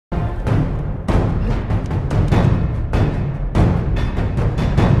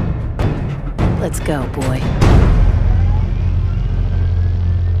Let's go, boy.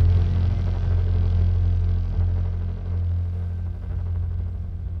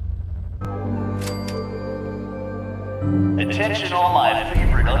 Attention all my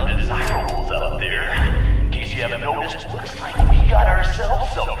favorite undesirables out there. In case you haven't noticed, looks like we got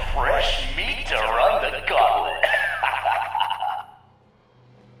ourselves some fresh meat to run the gauntlet.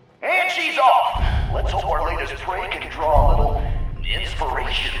 And she's off! Let's hope our latest prey can draw a little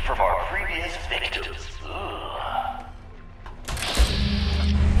inspiration from our previous victims. Ugh.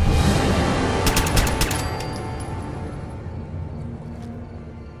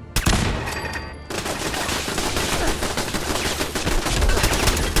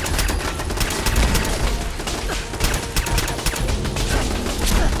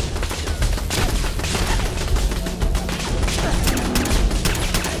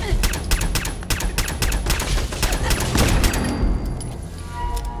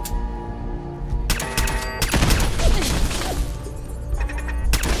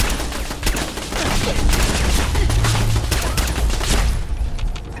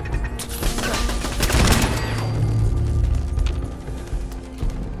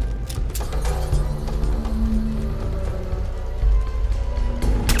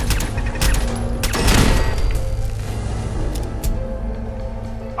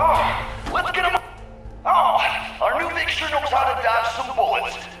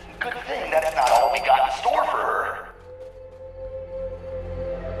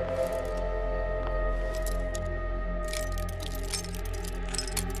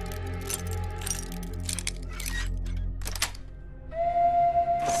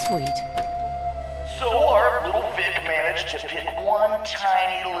 So our little Vic managed to pick one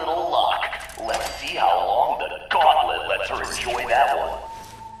tiny little lock. Let's see how long the gauntlet lets her enjoy that one.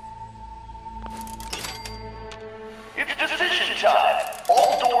 It's decision time.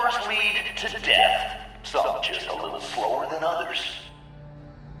 All doors lead to death. Some just a little slower than others.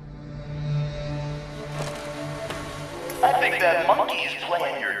 I think that monkey's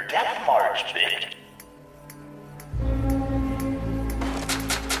playing your death march, Vic.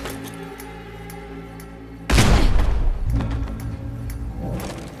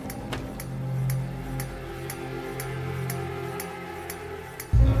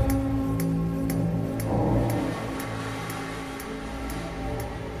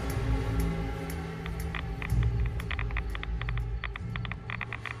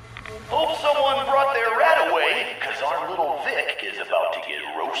 Hope someone brought their rat away, because our little Vic is about to get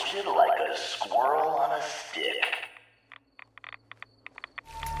roasted like a squirrel on a stick.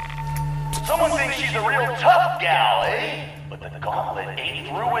 Someone thinks she's a real tough gal, eh? But the gauntlet ain't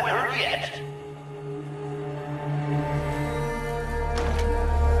through with her yet.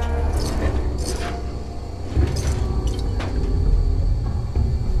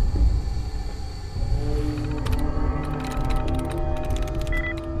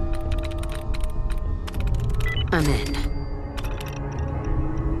 I'm in.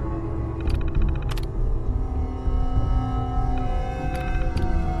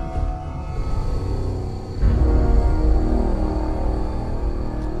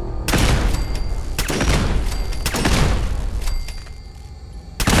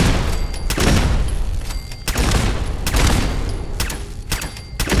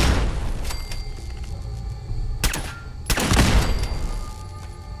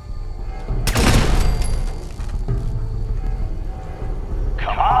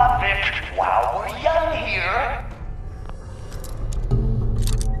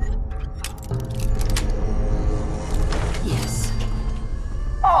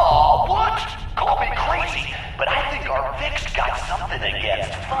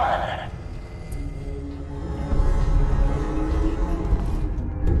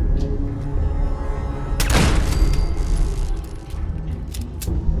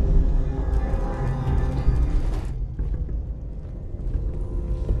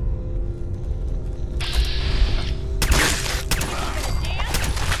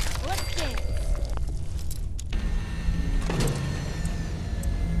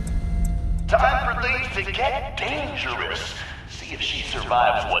 To get dangerous. See if she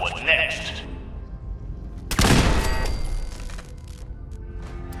survives what's next.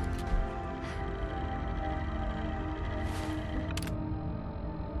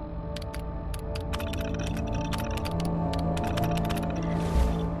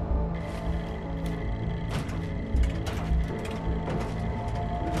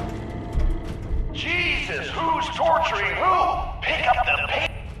 Jesus, who's torturing who? Pick up the pace.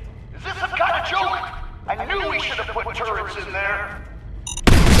 Is this some kind of joke? I knew we should have put turrets in there.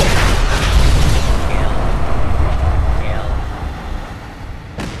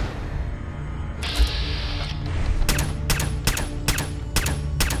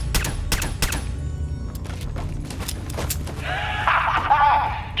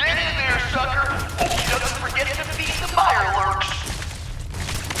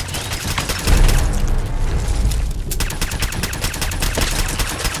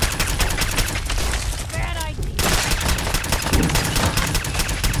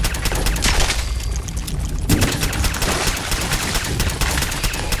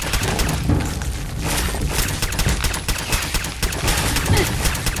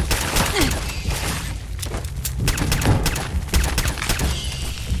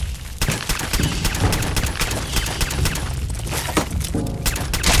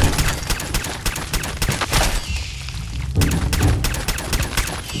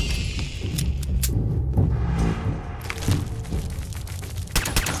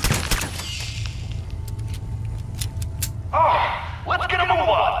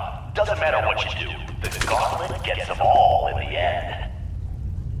 matter what you do, the gauntlet gets them all in the end.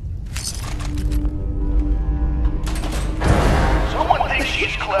 Someone thinks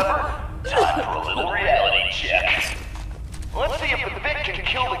she's clever? Time for a little reality check. Let's see if the Vic can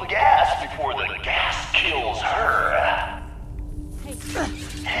kill the gas before the gas kills her.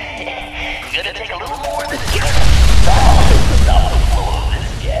 Gonna take a little more than just stop the flow of this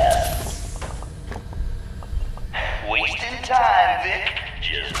gas. Wasting time, Vic.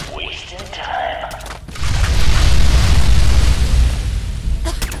 Just wasting time.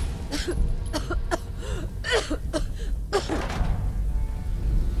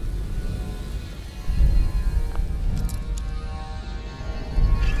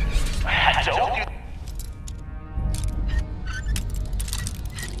 I told you.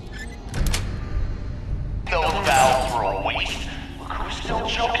 Those valves were a waste. Look who's still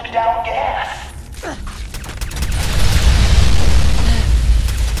choking down gas.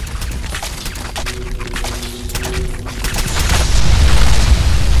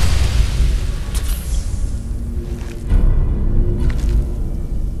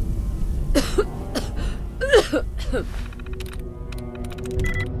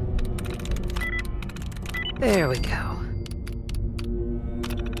 There we go.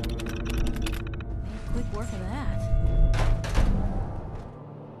 Quick work of that.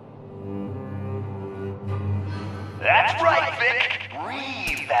 That's right, Vic.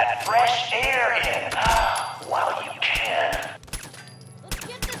 Breathe that fresh air in while you can. Let's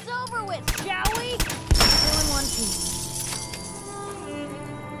get this over with, shall we? All in one piece.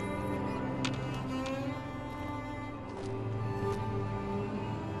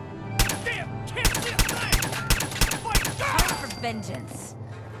 Time for vengeance.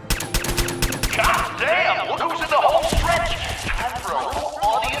 God damn, look who's in the home stretch,